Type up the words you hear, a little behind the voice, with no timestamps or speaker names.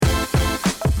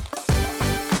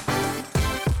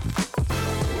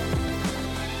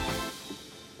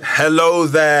Hello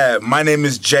there, my name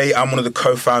is Jay. I'm one of the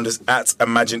co-founders at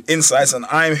Imagine Insights, and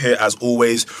I'm here as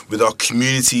always with our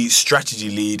community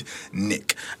strategy lead,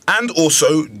 Nick, and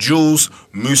also Jules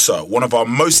Musa, one of our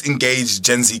most engaged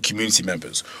Gen Z community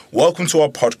members. Welcome to our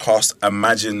podcast,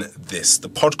 Imagine This, the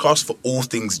podcast for all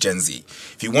things Gen Z.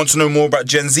 If you want to know more about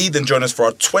Gen Z, then join us for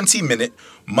our 20-minute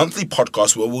monthly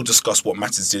podcast where we'll discuss what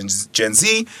matters to Gen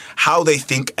Z, how they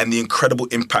think, and the incredible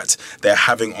impact they're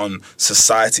having on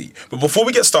society. But before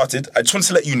we get started, I just want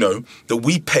to let you know that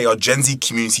we pay our Gen Z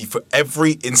community for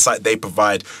every insight they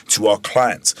provide to our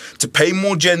clients. To pay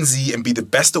more Gen Z and be the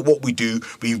best at what we do,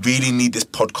 we really need this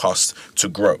podcast to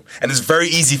grow. And it's very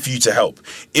easy for you to help.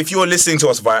 If you're listening to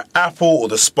us via Apple or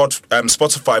the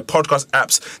Spotify podcast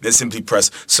apps, then simply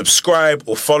press subscribe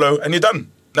or follow and you're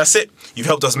done. That's it. You've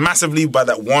helped us massively by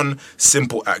that one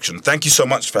simple action. Thank you so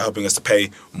much for helping us to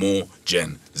pay more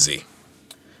Gen Z.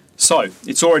 So,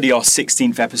 it's already our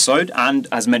 16th episode, and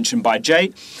as mentioned by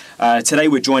Jay, today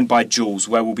we're joined by Jules,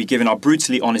 where we'll be giving our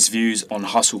brutally honest views on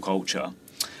hustle culture.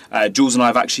 Jules and I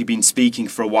have actually been speaking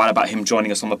for a while about him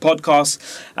joining us on the podcast,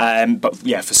 but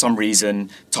yeah, for some reason,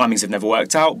 timings have never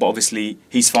worked out, but obviously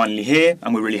he's finally here,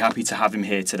 and we're really happy to have him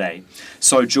here today.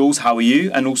 So, Jules, how are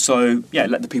you? And also, yeah,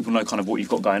 let the people know kind of what you've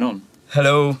got going on.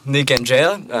 Hello, Nick and Jay.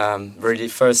 I'm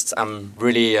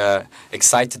really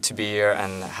excited to be here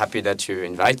and happy that you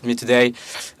invited me today.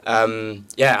 I'm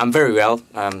very well.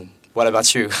 What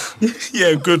about you?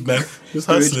 Yeah, good, man. Just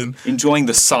hustling. Enjoying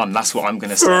the sun, that's what I'm going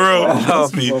to say. For real. How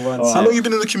long have you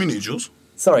been in the community, Jules?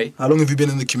 Sorry? How long have you been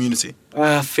in the community?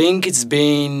 I think it's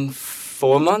been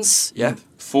 4 months, yeah.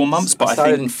 4 months, but I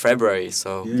started in February,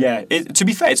 so... Yeah, to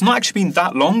be fair, it's not actually been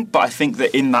that long, but I think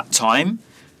that in that time,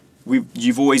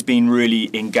 you've always been really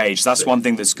engaged. That's one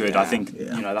thing that's good. I think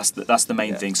that's the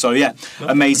main thing. So yeah,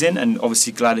 amazing, and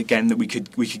obviously glad again that we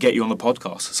could get you on the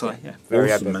podcast. So yeah,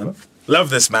 very awesome, happy, man.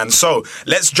 Love this, man. So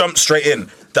let's jump straight in.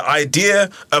 The idea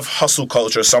of hustle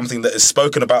culture is something that is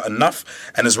spoken about enough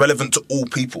and is relevant to all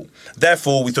people.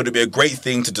 Therefore, we thought it'd be a great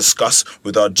thing to discuss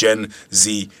with our Gen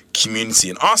Z community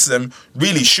and ask them,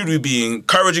 really, should we be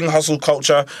encouraging hustle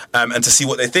culture and to see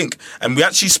what they think? And we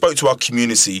actually spoke to our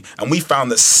community and we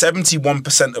found that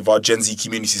 71% of our Gen Z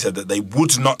community said that they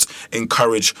would not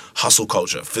encourage hustle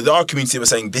culture. For our community, we're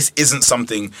saying this isn't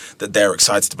something that they're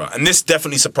excited about. And this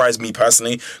definitely surprised me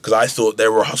personally because I thought they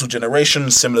were a hustle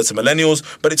generation similar to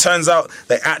millennials, but it turns out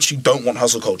they actually don't want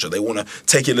hustle culture. They want to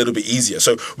take it a little bit easier.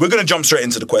 So we're going to jump straight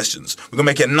into the questions. We're going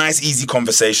to make it a nice, easy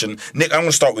conversation. Nick, I'm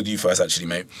going to start with you first, actually,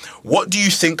 mate. What do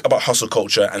you think about hustle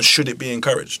culture and should it be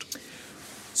encouraged?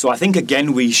 So I think,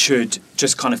 again, we should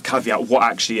just kind of caveat what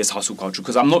actually is hustle culture,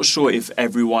 because I'm not sure if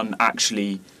everyone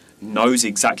actually knows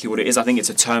exactly what it is. I think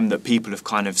it's a term that people have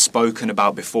kind of spoken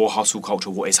about before, hustle culture,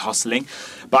 what is hustling.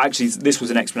 But actually, this was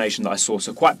an explanation that I saw.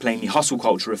 So quite plainly, hustle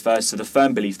culture refers to the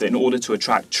firm belief that in order to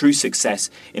attract true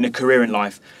success in a career in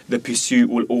life, the pursuit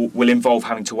will involve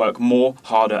having to work more,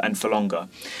 harder, and for longer.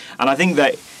 And I think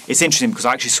that it's interesting because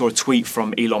I actually saw a tweet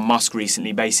from Elon Musk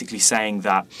recently basically saying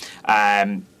that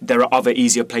there are other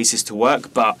easier places to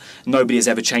work, but nobody has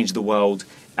ever changed the world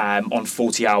on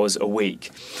 40 hours a week.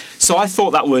 So I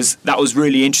thought that was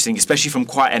really interesting, especially from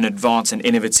quite an advanced and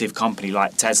innovative company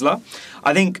like Tesla.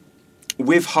 I think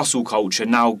with hustle culture,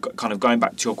 now kind of going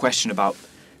back to your question about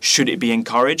should it be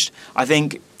encouraged, I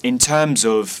think in terms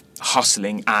of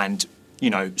hustling and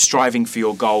striving for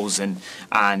your goals and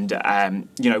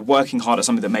working hard at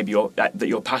something that maybe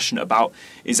you're passionate about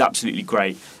is absolutely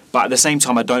great. But at the same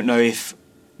time, I don't know if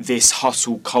this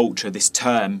hustle culture, this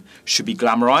term, should be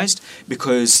glamorized,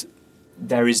 because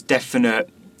there is definite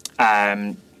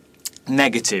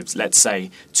negatives, let's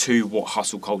say, to what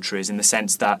hustle culture is, in the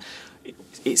sense that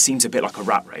it seems a bit like a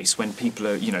rat race when people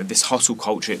are, this hustle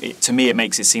culture. To me, it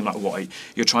makes it seem like what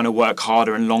you're trying to work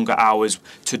harder and longer hours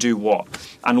to do what.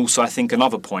 And also, I think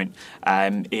another point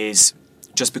is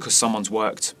just because someone's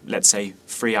worked, let's say,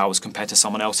 3 hours compared to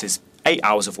someone else's 8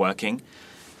 hours of working,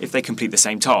 if they complete the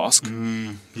same task,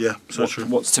 true.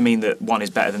 What's to mean that one is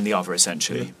better than the other,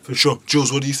 essentially? Yeah, for sure.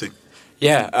 Jules, what do you think?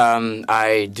 Yeah,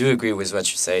 I do agree with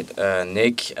what you said,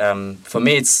 Nick. For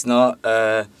me, it's not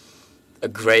a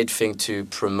great thing to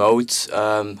promote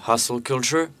hustle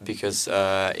culture because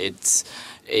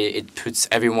it puts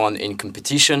everyone in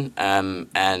competition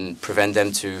and prevent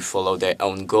them to follow their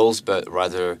own goals, but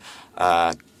rather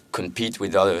compete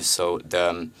with others. So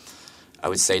I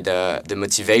would say the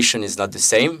motivation is not the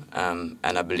same, and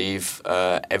I believe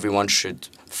everyone should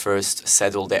first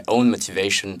settle their own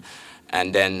motivation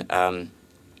and then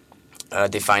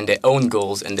define their own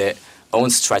goals and their own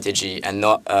strategy, and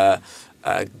not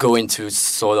go into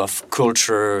sort of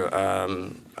culture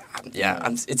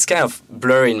it's kind of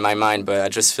blurry in my mind, but I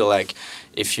just feel like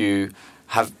if you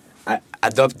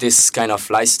adopt this kind of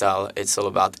lifestyle, it's all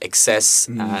about excess,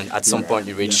 and at some point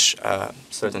you reach a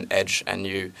certain edge and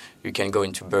you can go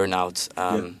into burnout,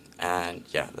 and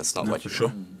that's not what for you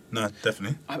sure. No,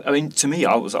 definitely. I mean, to me,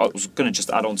 I was going to just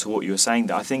add on to what you were saying,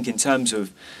 that I think in terms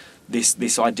of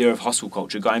this idea of hustle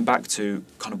culture, going back to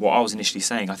kind of what I was initially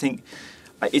saying, I think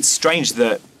it's strange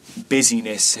that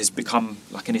busyness has become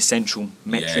like an essential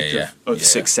metric of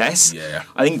success.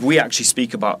 I think we actually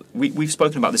we've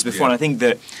spoken about this before, and I think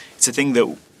that it's a thing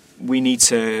that we need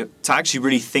to actually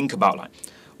really think about, like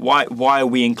why are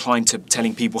we inclined to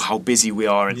telling people how busy we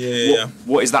are, and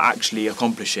what is that actually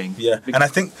accomplishing? And I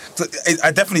think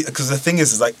I definitely, because the thing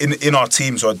is like in our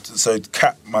team, so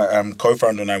Kat, my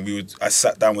co-founder, and I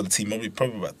sat down with the team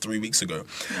probably about 3 weeks ago,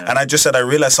 and I just said I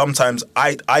realized sometimes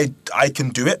I can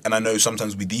do it, and I know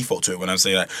sometimes we default to it when I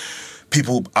say like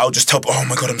people, I'll just tell, oh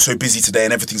my God, I'm so busy today,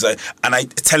 and everything's like, and I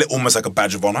tell it almost like a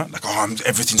badge of honor, like,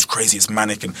 everything's crazy, it's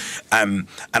manic, and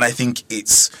I think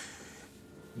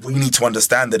we need to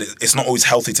understand that it's not always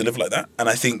healthy to live like that. And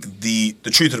I think the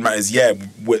truth of the matter is,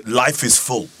 life is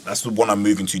full. That's the one I'm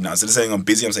moving to now. Instead of saying I'm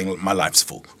busy, I'm saying, look, my life's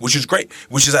full, which is great,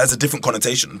 has a different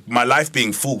connotation. My life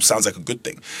being full sounds like a good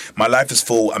thing. My life is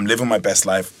full. I'm living my best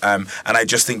life. And I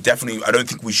just think definitely, I don't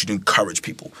think we should encourage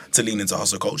people to lean into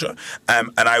hustle culture.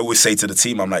 And I always say to the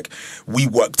team, I'm like, we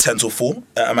work 10 till 4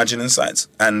 at Imagine Insights.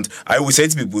 And I always say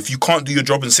to people, if you can't do your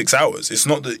job in 6 hours, it's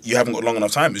not that you haven't got long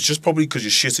enough time. It's just probably because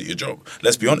you're shit at your job.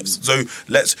 Let's be honest. So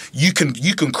you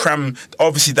can cram.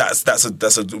 Obviously, that's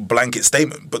a blanket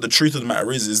statement. But the truth of the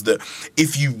matter is that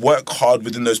if you work hard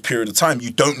within those period of time,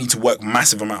 you don't need to work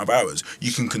massive amount of hours.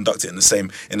 You can conduct it in the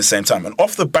same time. And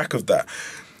off the back of that,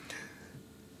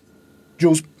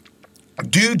 Jules,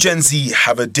 do Gen Z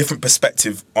have a different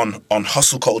perspective on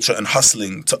hustle culture and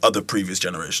hustling to other previous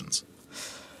generations?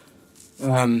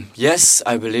 Yes,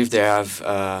 I believe they have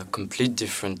a complete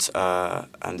different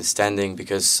understanding,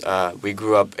 because we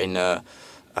grew up in a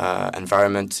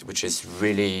environment which is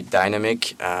really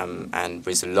dynamic, and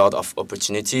with a lot of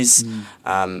opportunities,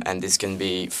 and this can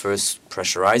be first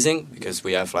pressurizing because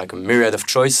we have like a myriad of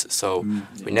choice, so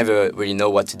we never really know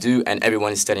what to do, and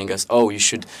everyone is telling us, oh, you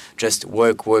should just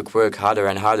work harder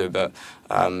and harder, but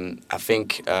I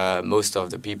think most of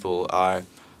the people are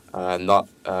not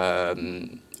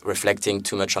reflecting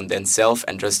too much on themselves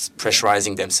and just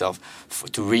pressurizing themselves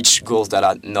to reach goals that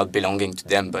are not belonging to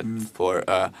them, but for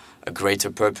a greater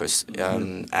purpose.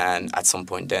 And at some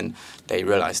point, then they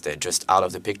realize they're just out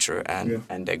of the picture,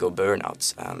 and they go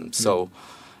burnouts.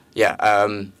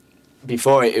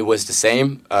 Before it was the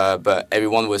same, but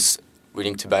everyone was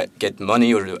willing to get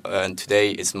money, and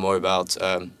today it's more about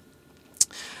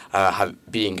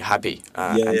being happy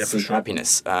and seek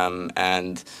happiness.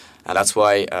 And that's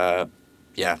why.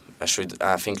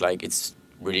 I think like it's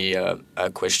really a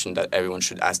question that everyone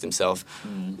should ask themselves.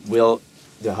 Will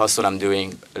the hustle I'm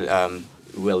doing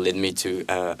will lead me to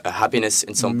a happiness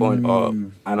in some point, or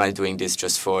am I doing this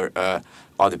just for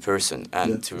other person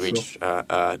and to reach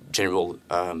a general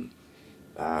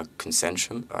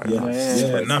consensus?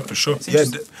 For sure.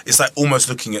 It's like almost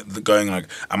looking at going like,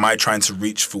 am I trying to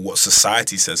reach for what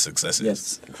society says success is?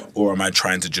 Yes, exactly. Or am I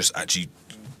trying to just actually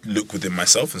look within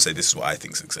myself and say this is what I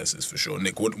think success is, for sure.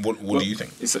 Nick, what do you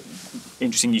think? It's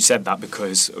interesting you said that,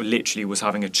 because I literally was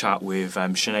having a chat with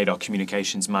Sinead, our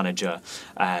communications manager,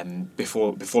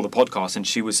 before the podcast, and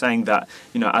she was saying that,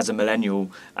 as a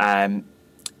millennial,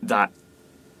 that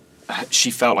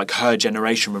she felt like her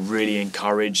generation were really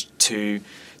encouraged to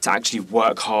actually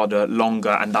work harder,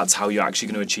 longer, and that's how you're actually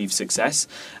going to achieve success,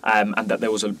 and that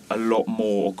there was a lot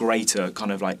more or greater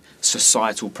kind of like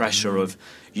societal pressure of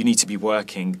you need to be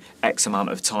working X amount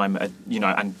of time,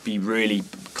 and be really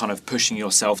kind of pushing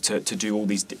yourself to do all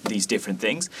these different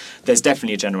things. There's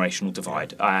definitely a generational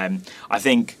divide. I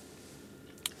think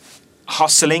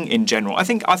hustling in general,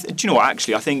 do you know what,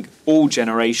 actually, I think all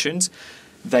generations,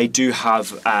 they do have,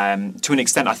 to an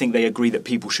extent, I think they agree that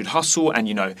people should hustle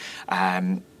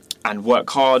and work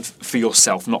hard for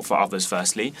yourself, not for others,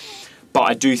 firstly. But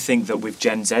I do think that with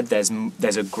Gen Z,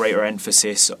 there's a greater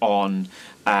emphasis on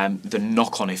the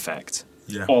knock-on effect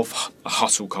of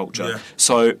hustle culture.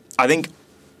 So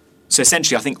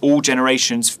essentially, I think all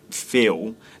generations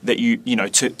feel that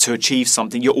to achieve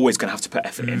something, you're always going to have to put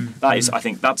effort in. I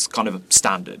think that's kind of a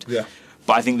standard.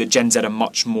 But I think that Gen Z are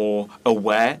much more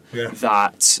aware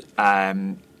that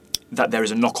there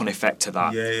is a knock-on effect to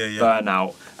that.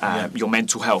 Burnout, your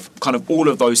mental health, kind of all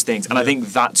of those things. And I think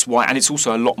that's why, and it's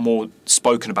also a lot more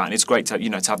spoken about, and it's great to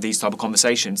have these type of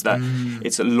conversations, that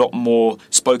it's a lot more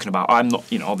spoken about. I'm not,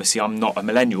 obviously I'm not a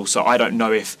millennial, so I don't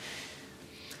know if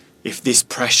if this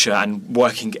pressure and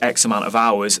working X amount of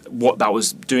hours, what that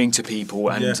was doing to people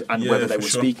and whether they were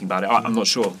speaking about it. I'm not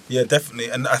sure. Yeah, definitely.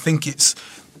 And I think it's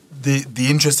the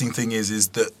interesting thing is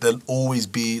that there'll always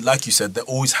be, like you said, there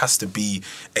always has to be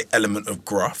an element of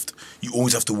graft. You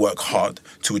always have to work hard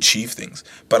to achieve things.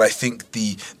 But I think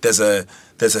there's a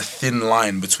thin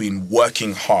line between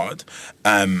working hard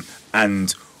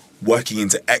and working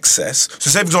into excess. So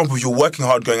say, for example, if you're working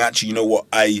hard going, actually, you know what,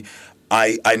 I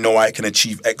know I can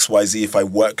achieve X, Y, Z if I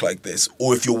work like this.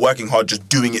 Or if you're working hard just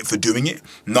doing it for doing it,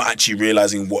 not actually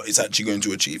realizing what it's actually going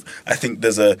to achieve. I think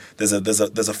there's a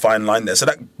fine line there. So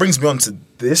that brings me on to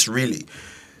this, really.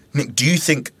 Nick, do you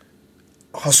think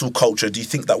hustle culture, do you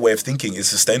think that way of thinking is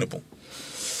sustainable?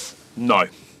 No.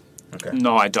 Okay.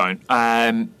 No, I don't.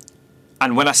 And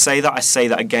when I say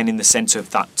that again in the sense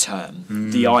of that term,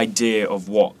 the idea of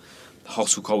what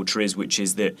hustle culture is, which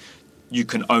is that you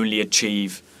can only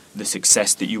achieve the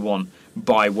success that you want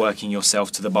by working yourself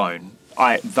to the bone.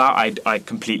 I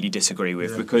completely disagree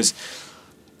with, because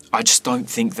I just don't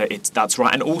think that that's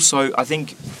right. And also, I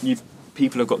think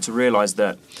people have got to realise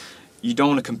that you don't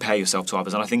want to compare yourself to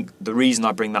others. And I think the reason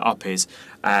I bring that up is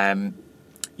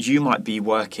you might be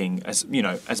working as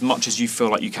much as you feel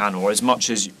like you can, or as much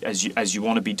as you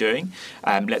want to be doing.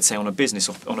 Let's say on a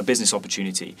business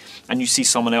opportunity, and you see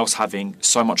someone else having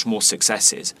so much more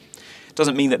successes.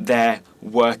 Doesn't mean that they're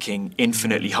working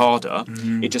infinitely harder.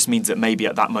 It just means that maybe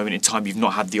at that moment in time you've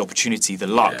not had the opportunity, the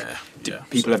luck.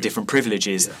 People have different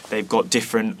privileges. They've got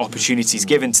different opportunities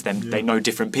given to them. They know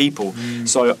different people.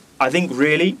 So I think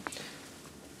really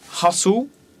hustle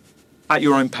at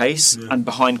your own pace and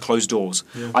behind closed doors.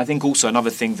 I think also another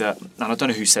thing that, and I don't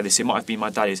know who said this, it might have been my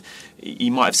dad, is he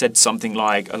might have said something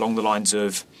like along the lines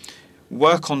of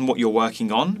work on what you're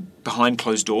working on behind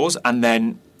closed doors, and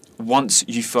then once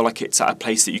you feel like it's at a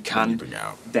place that you can,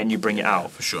 then you bring it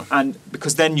out. For sure. And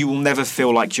because then you will never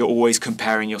feel like you're always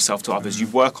comparing yourself to others. You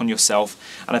work on yourself,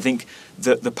 and I think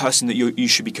that the person that you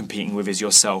should be competing with is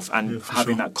yourself, and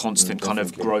having that constant kind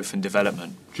of growth and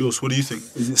development. Jules, what do you think?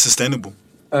 Is it sustainable?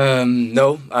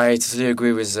 No, I totally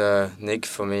agree with Nick.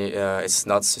 For me, it's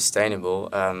not sustainable.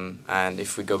 And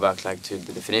if we go back to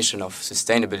the definition of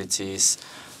sustainability, is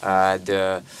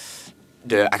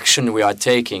the action we are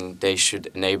taking, they should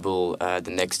enable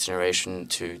the next generation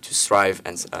to thrive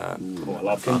and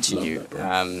continue.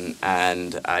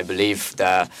 And I believe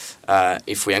that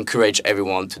if we encourage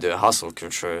everyone to the hustle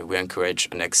culture, we encourage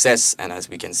an excess. And as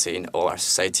we can see in all our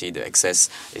society, the excess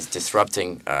is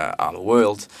disrupting our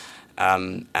world.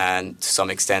 And to some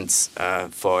extent,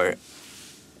 for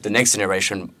the next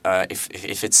generation,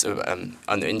 if it's on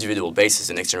an individual basis,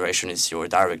 the next generation is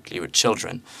directly your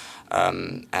children. I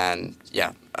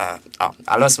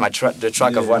lost the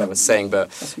track of what I was saying, but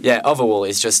overall,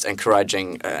 it's just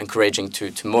encouraging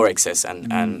to more excess,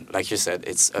 and like you said,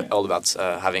 it's all about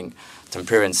having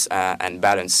temperance and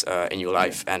balance in your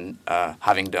life, and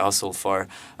having the hustle for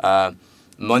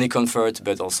money comfort,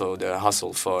 but also the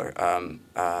hustle for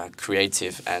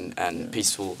creative and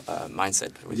peaceful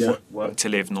mindset. Work to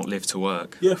live, not live to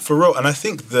work. Yeah, for real. And I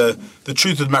think the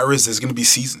truth of the matter is there's going to be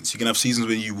seasons. You can have seasons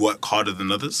where you work harder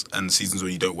than others and seasons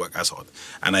where you don't work as hard.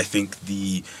 And I think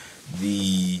say,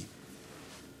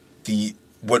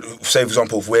 for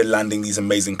example, if we're landing these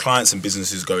amazing clients and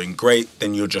businesses going great,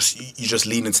 then you just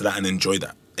lean into that and enjoy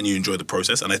that. And you enjoy the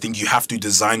process. And I think you have to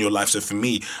design your life. So for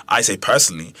me, I say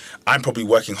personally, I'm probably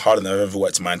working harder than I've ever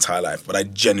worked in my entire life, but I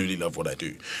genuinely love what I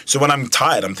do. So when I'm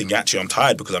tired, I'm thinking, actually, I'm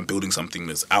tired because I'm building something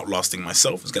that's outlasting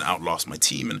myself. It's going to outlast my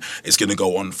team, and it's going to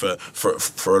go on for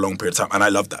a long period of time. And I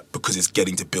love that because it's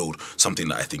getting to build something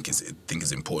that I think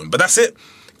is important. But that's it.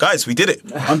 Guys, we did it.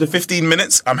 Under 15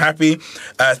 minutes. I'm happy.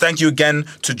 Thank you again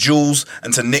to Jules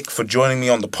and to Nick for joining me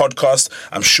on the podcast.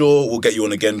 I'm sure we'll get you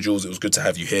on again, Jules. It was good to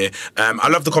have you here. I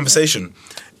love the conversation.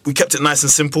 We kept it nice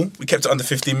and simple. We kept it under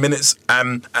 15 minutes.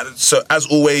 And so, as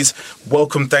always,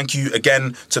 welcome. Thank you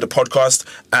again to the podcast.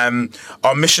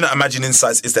 Our mission at Imagine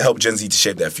Insights is to help Gen Z to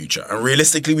shape their future. And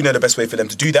realistically, we know the best way for them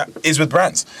to do that is with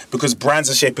brands, because brands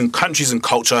are shaping countries and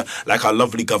culture like our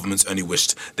lovely governments only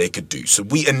wished they could do. So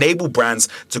we enable brands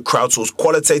to crowdsource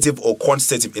qualitative or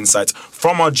quantitative insights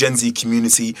from our Gen Z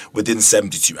community within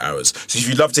 72 hours. So if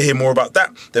you'd love to hear more about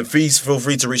that, then please feel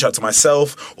free to reach out to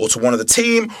myself or to one of the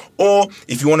team. Or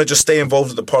if you want to just stay involved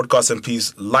with the podcast, and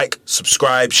please like,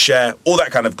 subscribe, share, all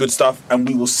that kind of good stuff. And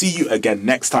we will see you again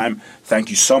next time. Thank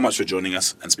you so much for joining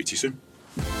us, and speak to you soon.